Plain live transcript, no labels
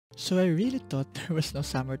So I really thought there was no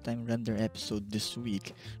summertime render episode this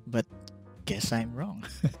week, but guess I'm wrong.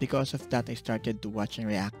 Because of that, I started to watch and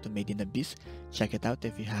react to Made in Abyss. Check it out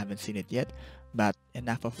if you haven't seen it yet. But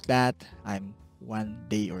enough of that. I'm one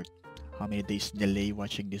day or how many days delay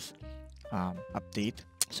watching this update.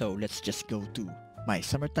 So let's just go to my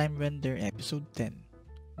summertime render episode 10.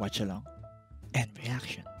 Watch along and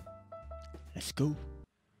reaction. Let's go.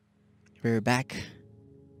 We're back.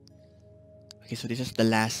 Okay, so this is the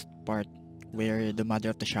last part where the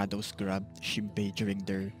Mother of the Shadows grabbed Shinpei during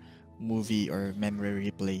their movie or memory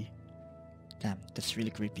replay. Damn, that's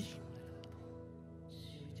really creepy.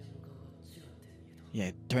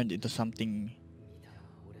 Yeah, it turned into something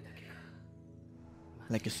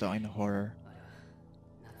like you saw in horror.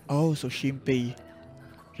 Oh, so Shinpei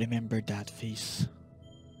remembered that face.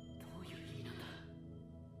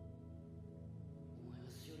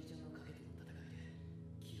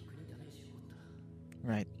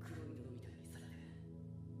 Right.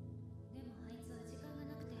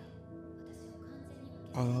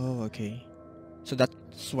 Oh, okay. So that's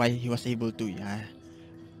why he was able to, yeah.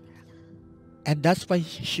 And that's why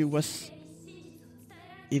she was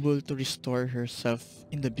able to restore herself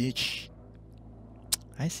in the beach.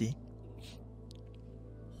 I see.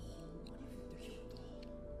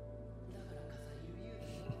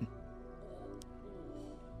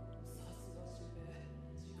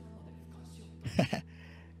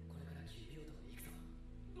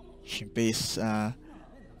 Shinpei's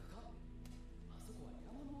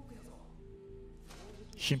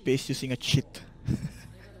Shinpei's using a cheat.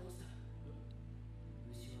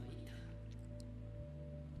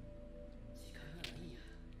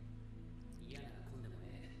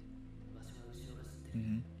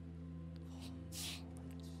 Mhm.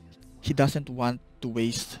 He doesn't want to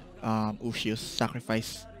waste Ushio's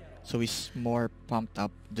sacrifice, so he's more pumped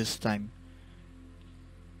up this time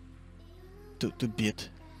to beat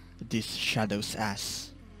this Shadow's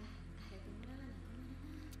ass.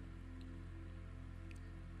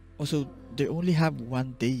 Also, they only have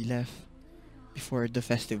one day left before the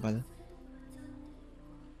festival.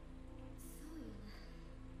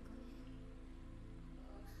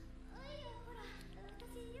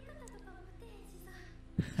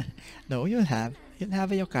 No, you'll have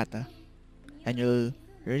a yokata, and you'll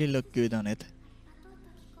really look good on it.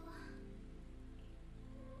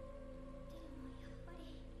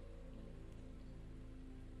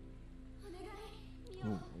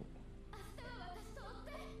 Oh,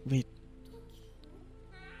 wait,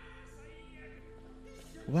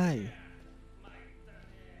 why?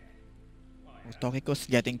 Oh, Tokiko's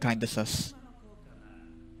getting kinda sus.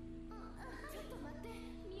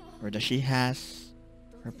 Or does she has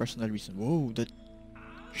her personal reason? Whoa, that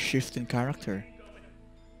shift in character.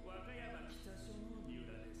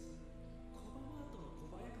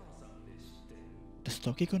 Does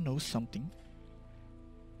Tokiko know something?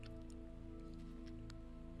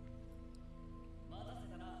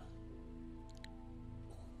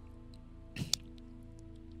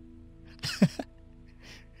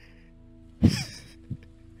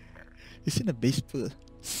 He's in a baseball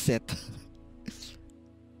set.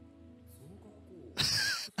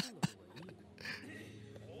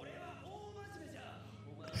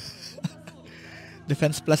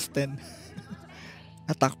 Defense plus 10.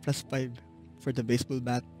 Attack plus 5 for the baseball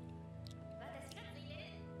bat.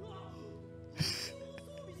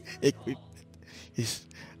 Equipment is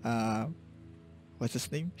what's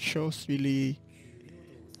his name? Show's really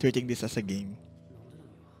treating this as a game.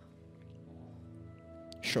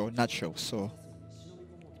 Show, not show, so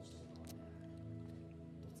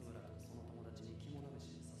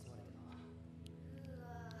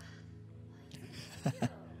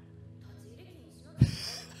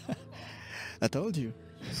I told you.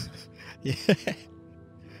 Yeah.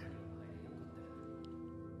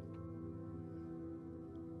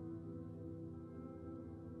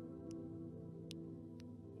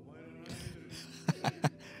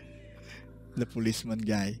 The policeman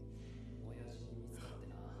guy.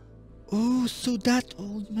 Oh, so that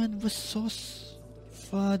old man was Sauce's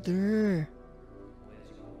father.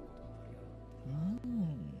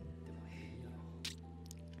 Hmm.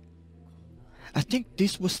 I think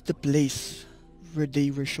this was the place where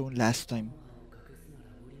they were shown last time.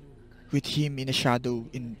 With him in a shadow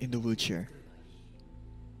in the wheelchair.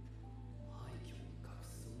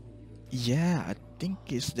 Yeah, I think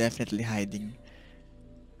he's definitely hiding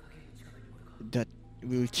that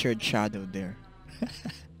wheelchair shadow there.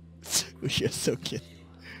 Which is so cute.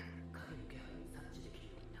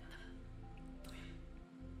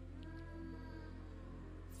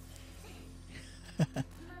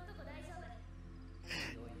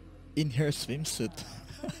 In her swimsuit.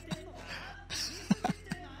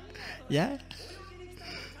 Yeah?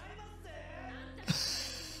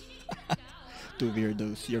 Two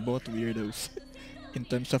weirdos. You're both weirdos. In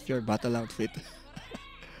terms of your battle outfit.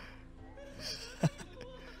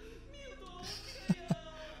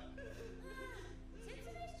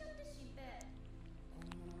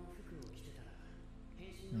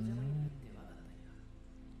 Mm.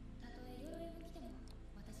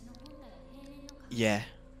 Yeah.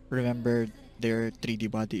 Remember, their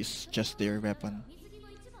 3D body is just their weapon.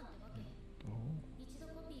 Oh.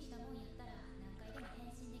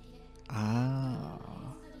 Ah.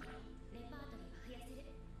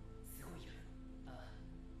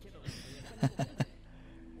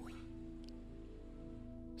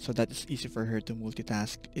 So that is easy for her to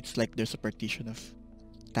multitask. It's like there's a partition of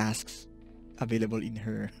tasks available in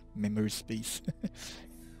her memory space.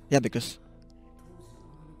 Yeah, because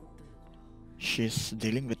she's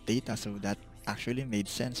dealing with data, so that actually made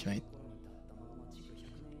sense, right?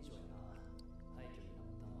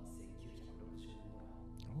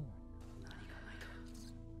 Oh.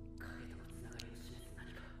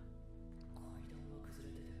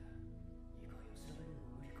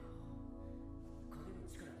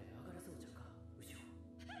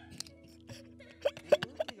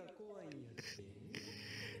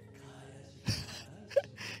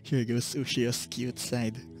 Here goes Ushio's cute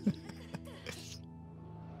side.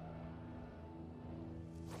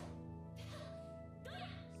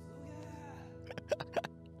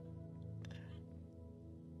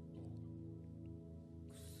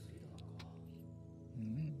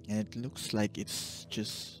 And it looks like it's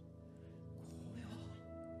just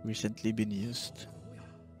recently been used.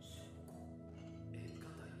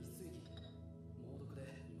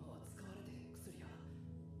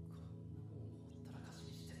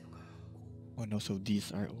 Oh no, so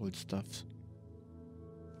these are old stuff.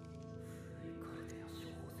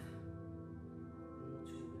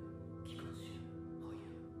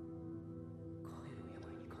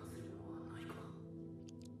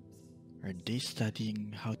 Are they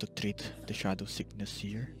studying how to treat the shadow sickness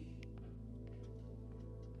here?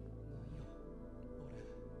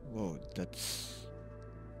 Whoa, that's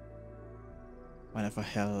one of a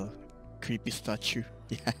hell creepy statue.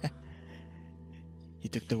 Yeah. He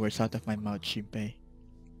took the words out of my mouth, Shinpei.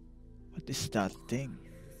 What is that thing?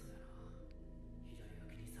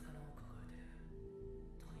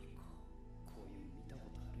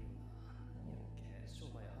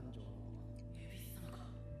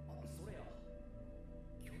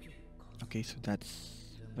 Okay, so that's...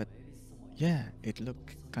 But yeah, it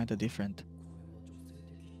looked kinda different.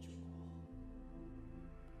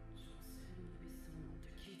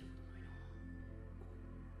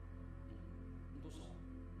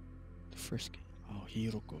 The first... Oh,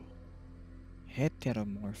 Hiroko.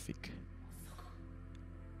 Heteromorphic.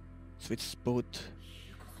 So it's both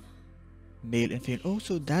male and female. Oh,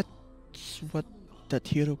 so that's what that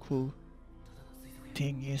Hiroko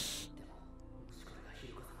thing is.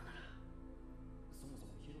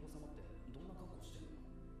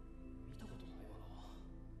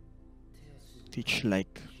 Teach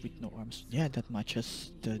like with no arms. Yeah, that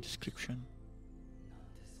matches the description.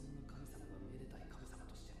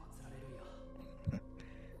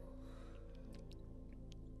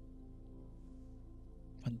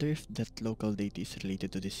 Wonder if that local deity is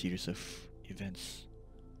related to this series of events.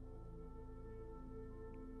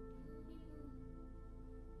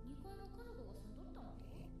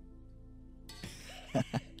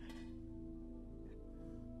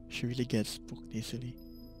 She really gets spooked easily.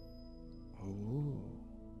 Oh,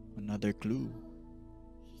 another clue.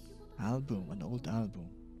 Album, an old album.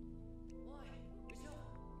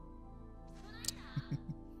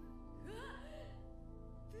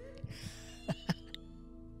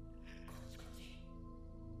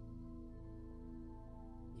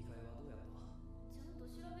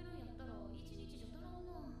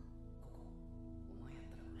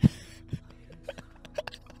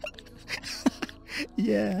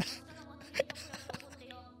 Yeah.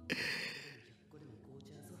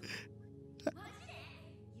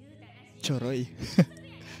 Choroy.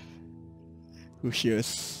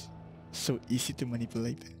 Ushio's so easy to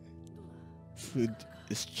manipulate. Food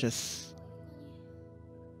is just...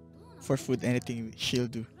 For food, anything she'll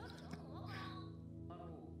do.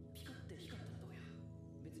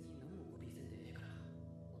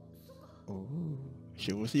 Oh,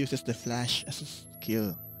 she also uses the flash as a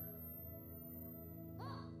skill.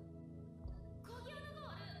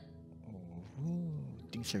 Oh,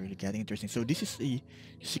 things are really getting interesting. So this is a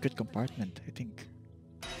secret compartment, I think.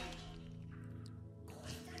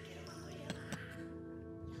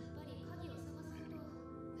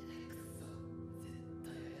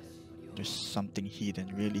 There's something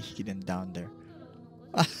hidden, really hidden down there.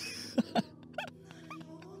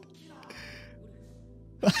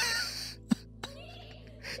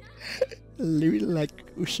 Really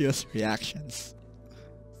like Ushio's reactions.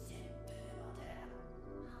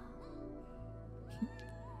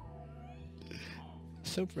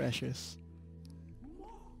 So precious.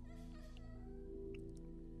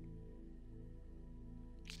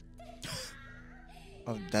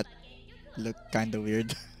 Oh, that looked kinda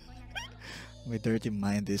weird. My dirty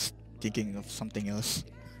mind is thinking of something else.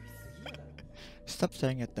 Stop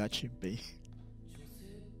staring at that Shinpei.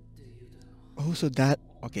 Oh, so that...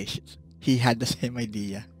 Okay, he had the same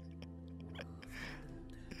idea.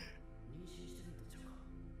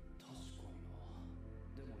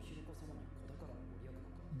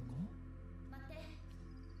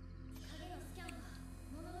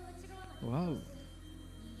 Wow.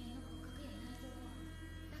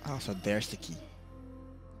 Oh, so there's the key.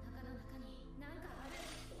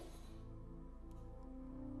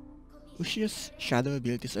 Ushio's shadow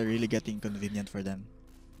abilities are really getting convenient for them.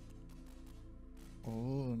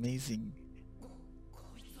 Oh, amazing.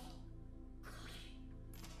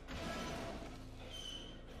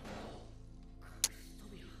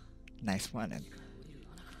 Nice one. And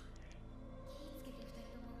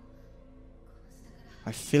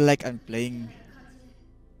I feel like I'm playing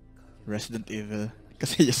Resident Evil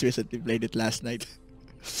because I just recently played it last night.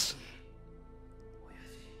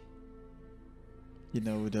 You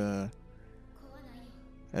know, the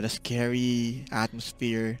scary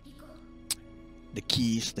atmosphere, the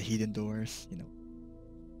keys, the hidden doors, you know.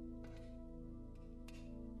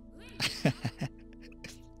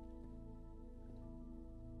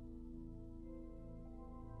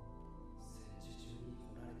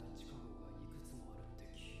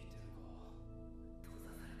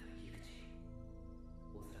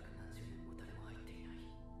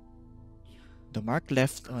 The mark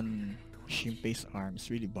left on Shinpei's arm is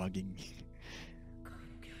really bugging me.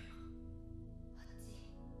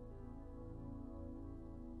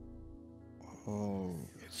 Oh,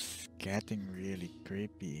 it's getting really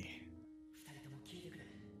creepy.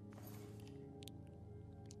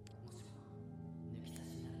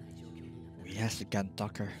 We has the gun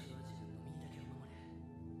talker.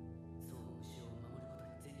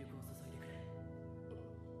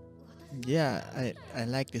 Yeah, I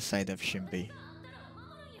like this side of Shinpei.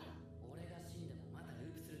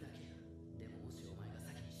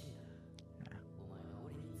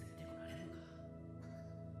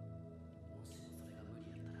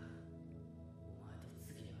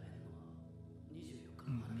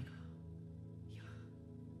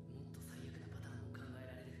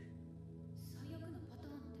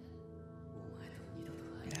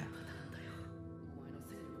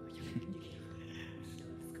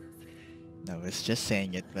 No, it's just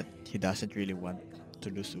saying it, but he doesn't really want to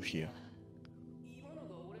lose Ushio.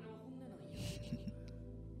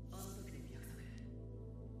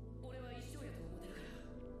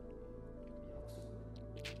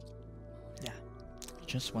 Yeah, he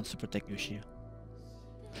just wants to protect Ushio.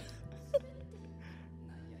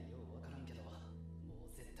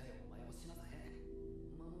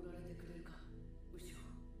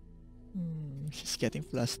 She's getting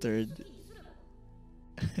flustered.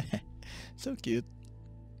 So cute.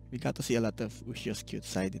 We got to see a lot of Ushio's cute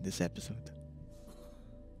side in this episode.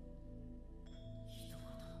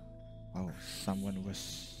 Oh, someone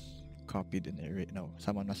was copied and erased. No,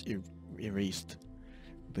 someone was erased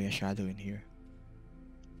by a shadow in here.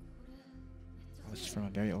 Oh, it's from a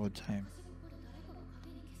very old time.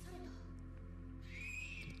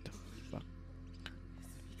 What the fuck?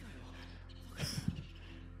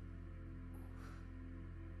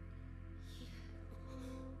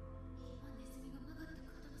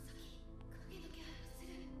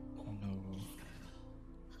 Oh no.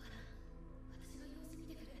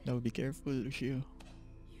 No, be careful, Ushio.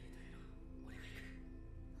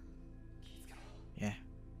 Yeah,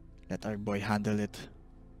 let our boy handle it.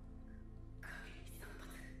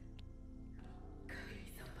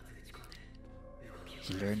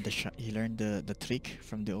 He learned the trick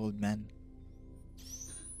from the old man.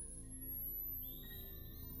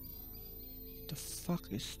 The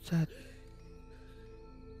fuck is that?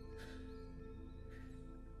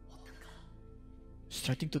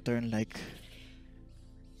 Starting to turn like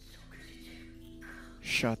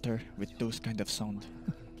Shutter with those kind of sound.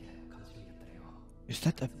 Is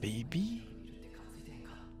that a baby?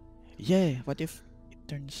 Yeah, what if it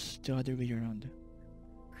turns the other way around?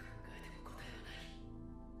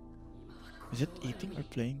 Is it eating or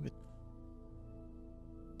playing with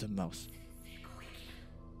the mouse?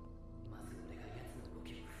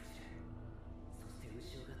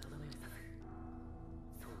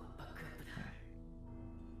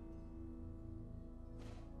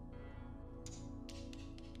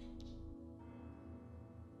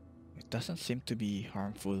 doesn't seem to be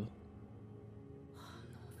harmful.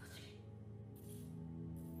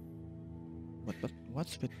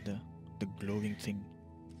 What's with the glowing thing?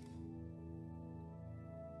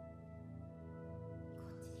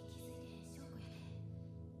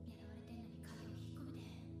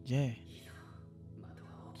 Yeah.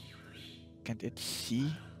 Can't it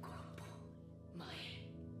see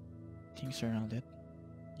things around it?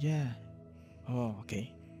 Yeah. Oh,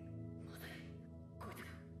 okay.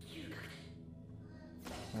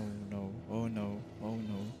 Oh no, oh no, oh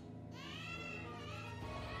no.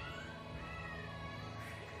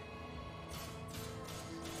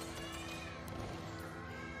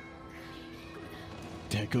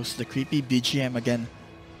 There goes the creepy BGM again.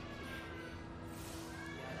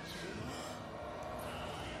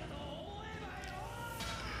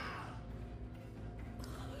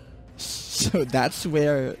 So that's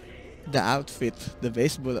where the outfit, the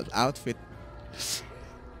baseball outfit,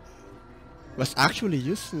 was actually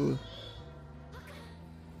useful.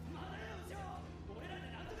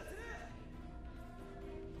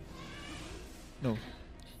 No.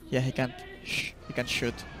 Yeah, he can't. He can't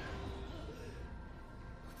shoot.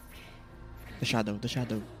 The shadow, the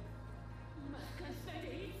shadow.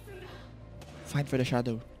 Find for the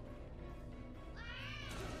shadow.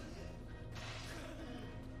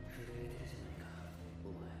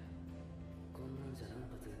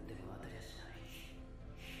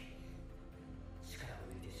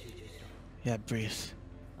 Yeah, breathe.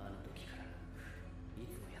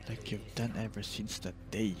 Like you've done ever since that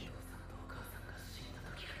day.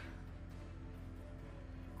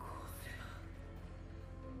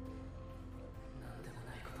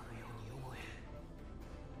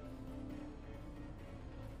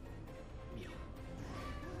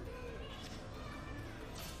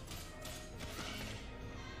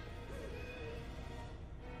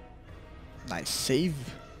 Nice save.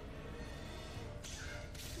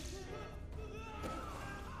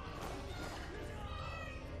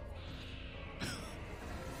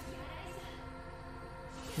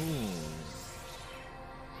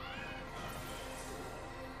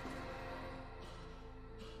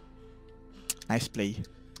 Nice play.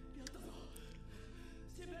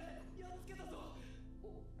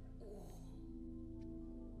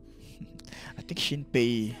 I think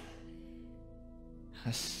Shinpei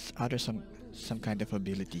has some kind of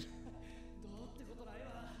ability.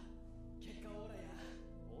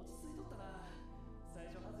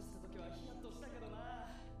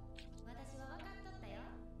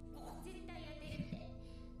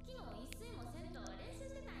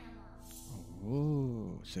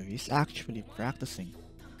 Oh, so he's actually practicing.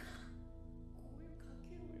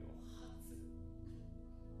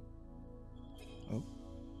 Oh,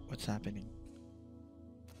 what's happening?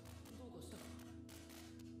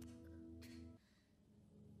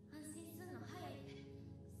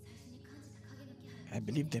 I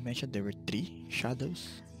believe they mentioned there were 3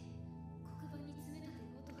 shadows.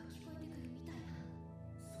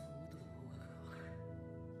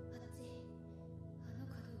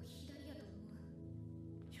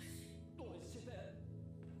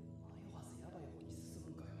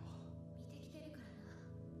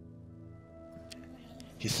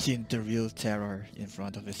 He's seen the real terror in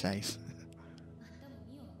front of his eyes.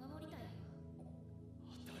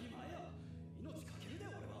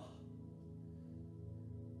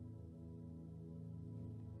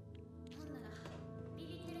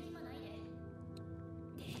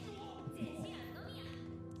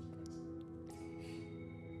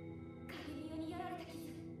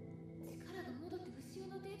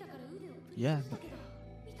 Yeah, but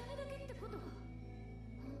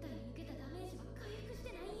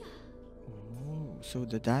oh, so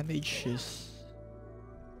the damage is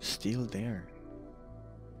still there.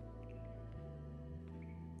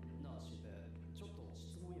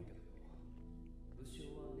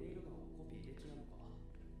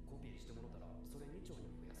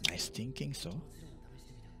 Nice thinking, so.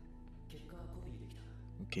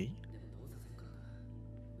 Okay.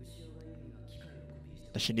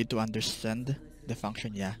 Does she need to understand the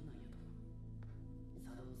function? Yeah.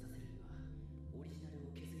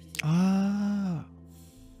 Ah.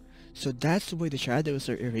 So that's why the shadows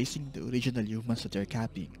are erasing the original humans that they're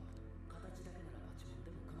copying.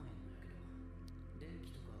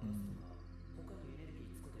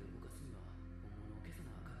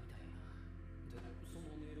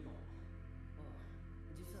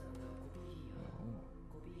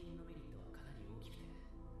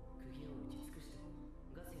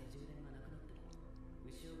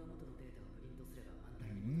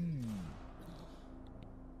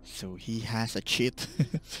 So he has a cheat.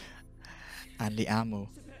 Only ammo.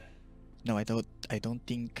 No, I don't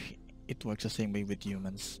think it works the same way with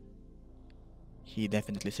humans. He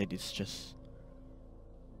definitely said it's just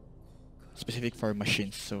specific for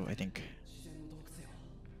machines, so I think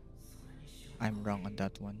I'm wrong on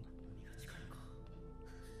that one.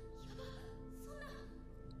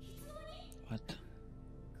 What?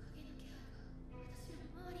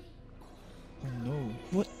 Oh no.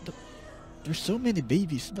 What the? There's so many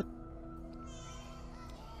babies, but...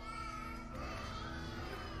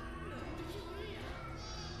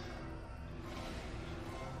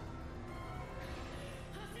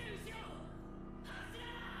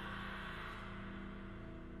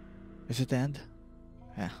 Is it the end?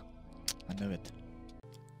 Yeah, I know it.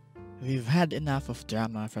 We've had enough of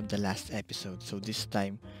drama from the last episode, so this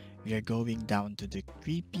time we are going down to the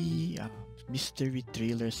creepy mystery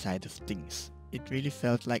thriller side of things. It really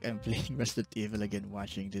felt like I'm playing Resident Evil again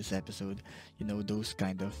watching this episode. You know, those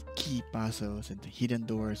kind of key puzzles and the hidden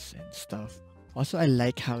doors and stuff. Also, I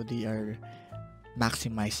like how they are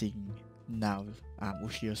maximizing now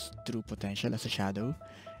Ushio's true potential as a shadow.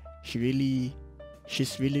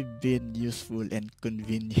 She's really been useful and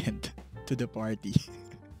convenient to the party.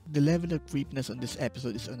 The level of creepiness on this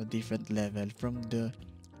episode is on a different level, from the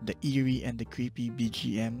eerie and the creepy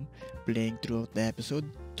BGM playing throughout the episode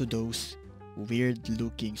to those weird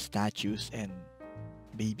looking statues and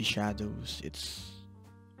baby shadows. It's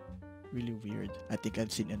really weird. I think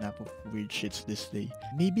I've seen enough of weird shits this day.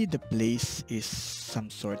 Maybe the place is some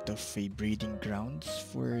sort of a breeding grounds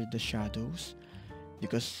for the shadows,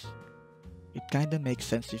 because it kinda makes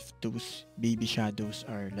sense if those baby shadows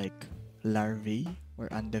are like larvae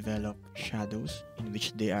or undeveloped shadows in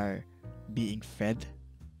which they are being fed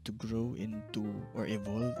to grow into or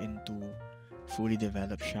evolve into fully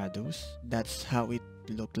developed shadows. That's how it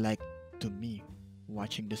looked like to me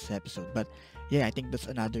watching this episode. But yeah, I think that's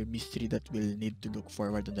another mystery that we'll need to look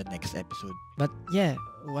forward on the next episode. But yeah,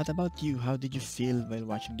 what about you? How did you feel while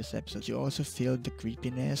watching this episode? Did you also feel the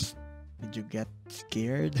creepiness? Did you get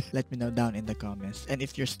scared? Let me know down in the comments. And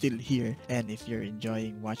if you're still here and if you're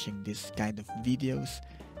enjoying watching this kind of videos,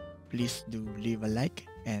 please do leave a like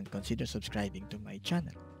and consider subscribing to my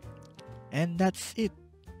channel. And that's it.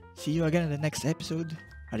 See you again in the next episode.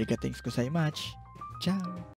 Arigatou gozaimasu. Ciao.